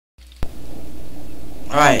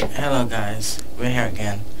Alright, hello guys. We're here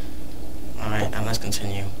again. Alright, now let's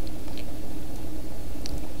continue.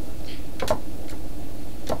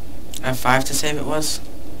 F5 to save it was?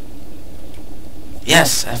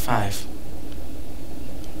 Yes, F5.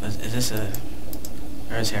 Is this a...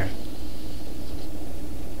 Or is here?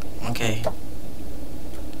 Okay.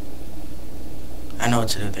 I know what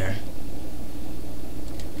to do there.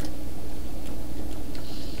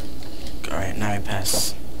 Alright, now we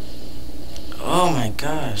pass. Oh my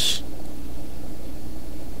gosh.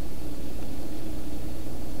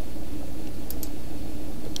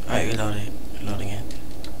 Alright, reloading it.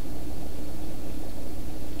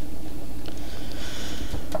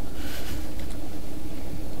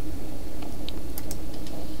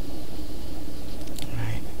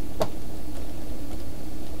 Alright.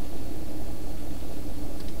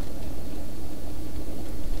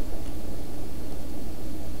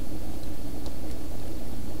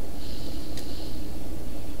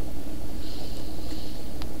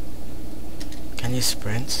 Can you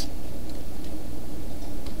sprint?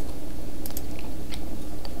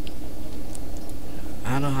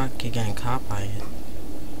 I don't know how I keep getting caught by it.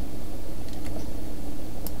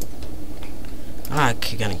 I don't know how I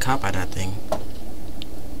keep getting caught by that thing.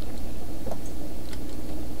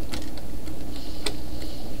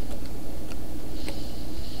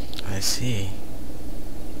 I see.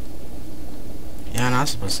 Yeah, I'm not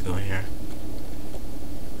supposed to go here.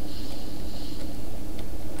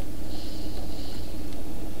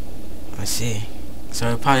 I see. So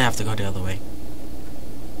we'll probably have to go the other way.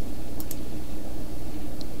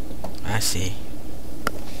 I see.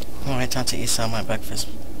 Alright, time to eat some of my breakfast.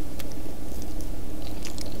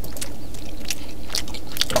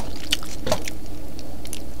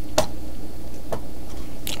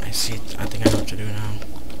 I see. I think I know what to do now.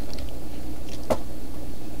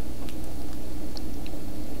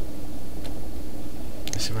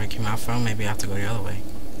 This is where I came out from. Maybe I have to go the other way.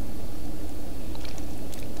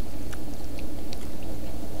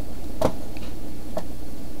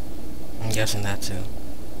 I'm guessing that too.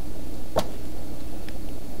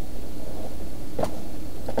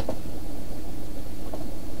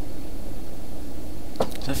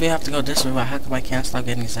 So if you have to go this way, how come I can't stop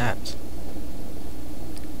getting zapped?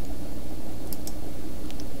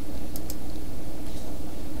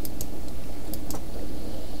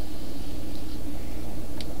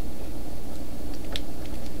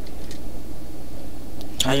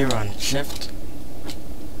 How you run? Shift?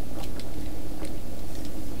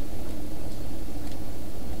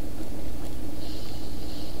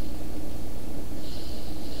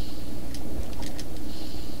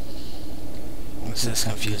 This is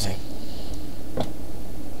confusing.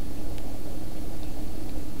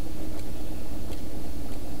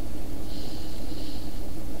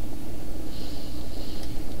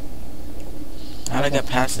 How'd I get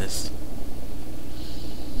past this?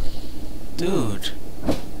 Dude.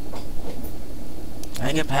 How'd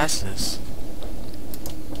I get past this?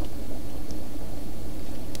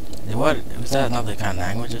 What? Was that another kind of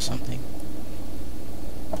language or something?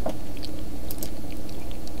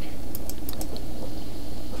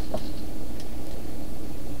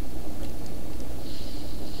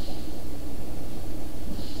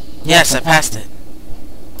 Yes, I passed it.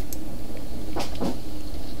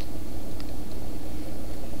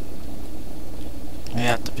 Maybe I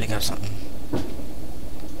have to pick up something.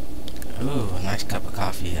 Ooh, a nice cup of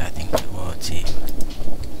coffee, I think, or tea.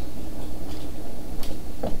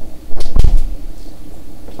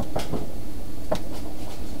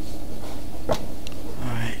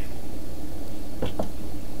 Alright.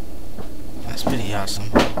 That's pretty awesome.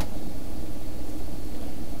 Is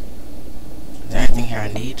there anything here I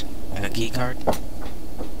need? Like a key card?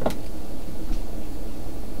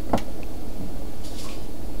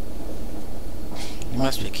 There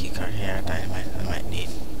must be a key card here that I might need.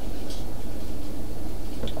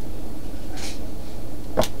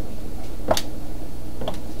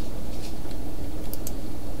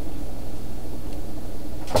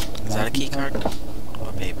 Is that a key card?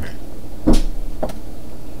 Or paper?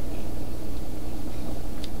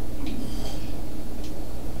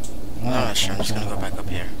 I'm not sure. I'm just gonna go back up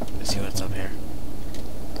here and see what's up here.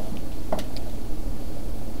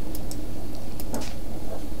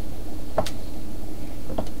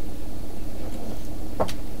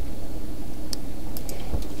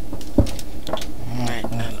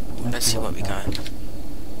 Alright, now let's see what we got. No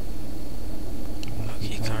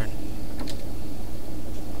key card.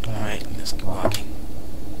 Alright, let's keep walking.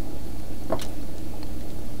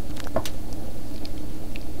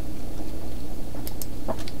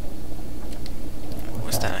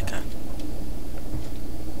 What's that I got?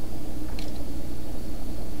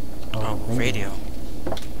 Oh, radio.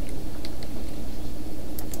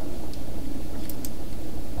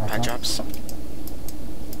 drops.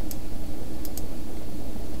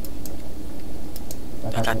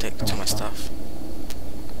 I got too much stuff.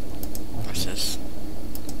 What's this?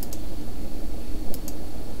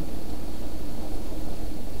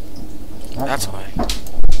 That's why.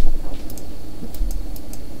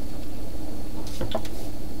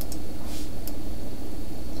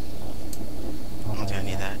 Okay, I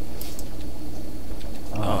need that.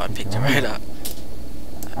 Oh, I picked it right up.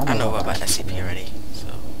 I know about SCP already, so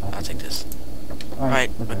I'll take this. Alright,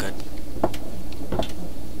 we're good.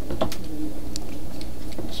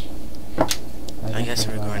 I guess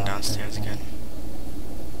we're going downstairs again.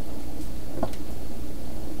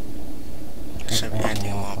 There shouldn't be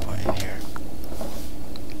anything more important in here.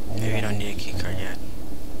 Maybe we don't need a keycard yet.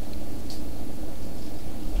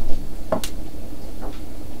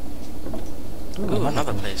 Ooh,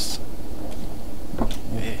 another place.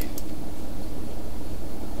 Maybe.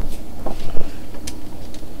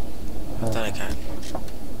 I thought I got.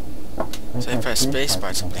 So I press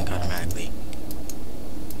spacebar, something automatically.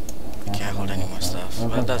 I can't hold any more stuff,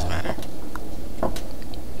 but it doesn't matter.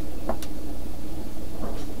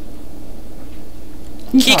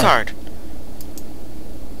 Keycard!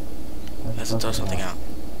 Let's throw something out.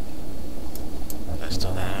 Let's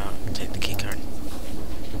throw that out. Take the keycard.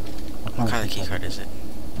 What kind of keycard is it?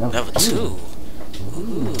 Level 2!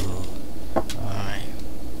 Ooh. Alright.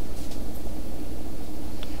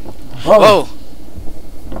 Whoa!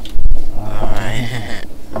 Alright.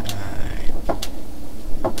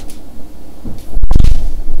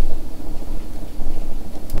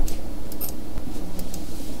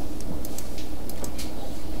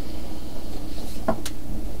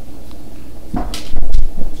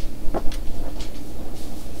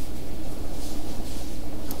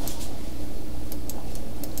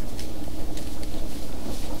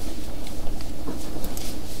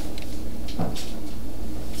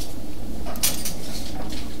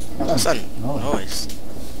 What's that noise?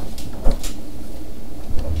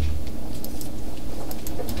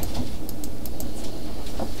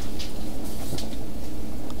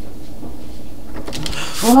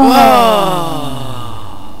 Whoa!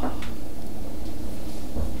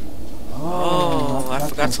 Oh, I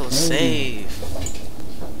forgot to save.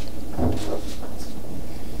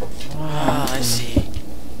 Ah, I see.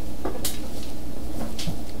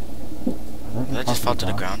 Did I just fall to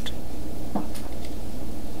the ground?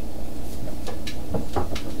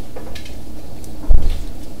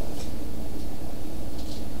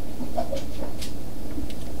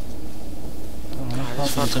 I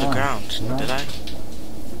just fell to the ground, did I?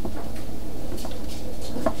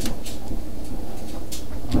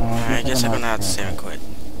 Alright, I guess I'm gonna have to save and quit.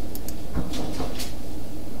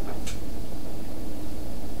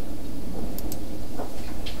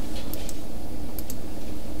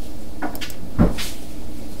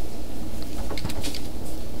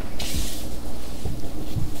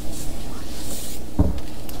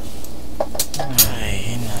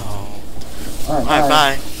 I know. Alright,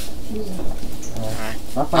 bye. Alright.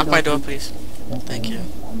 Lock my door, please. Thank you.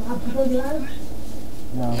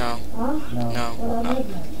 No. No.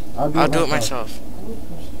 I'll do it myself.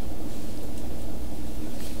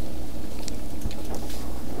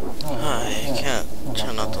 I can't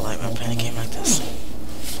turn off the light when playing a game like this.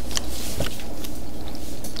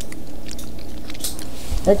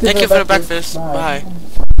 Thank you for the breakfast. Bye.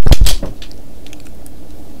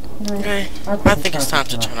 Okay, I think it's time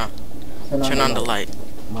to turn on the light.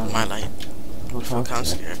 My light. Before it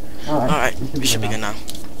comes here. Alright, we should be good now.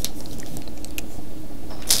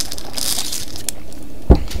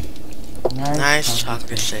 Nice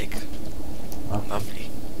chocolate shake. Lovely.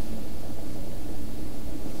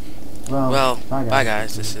 Well, bye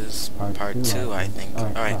guys. This is part 2, I think.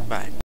 Alright, bye.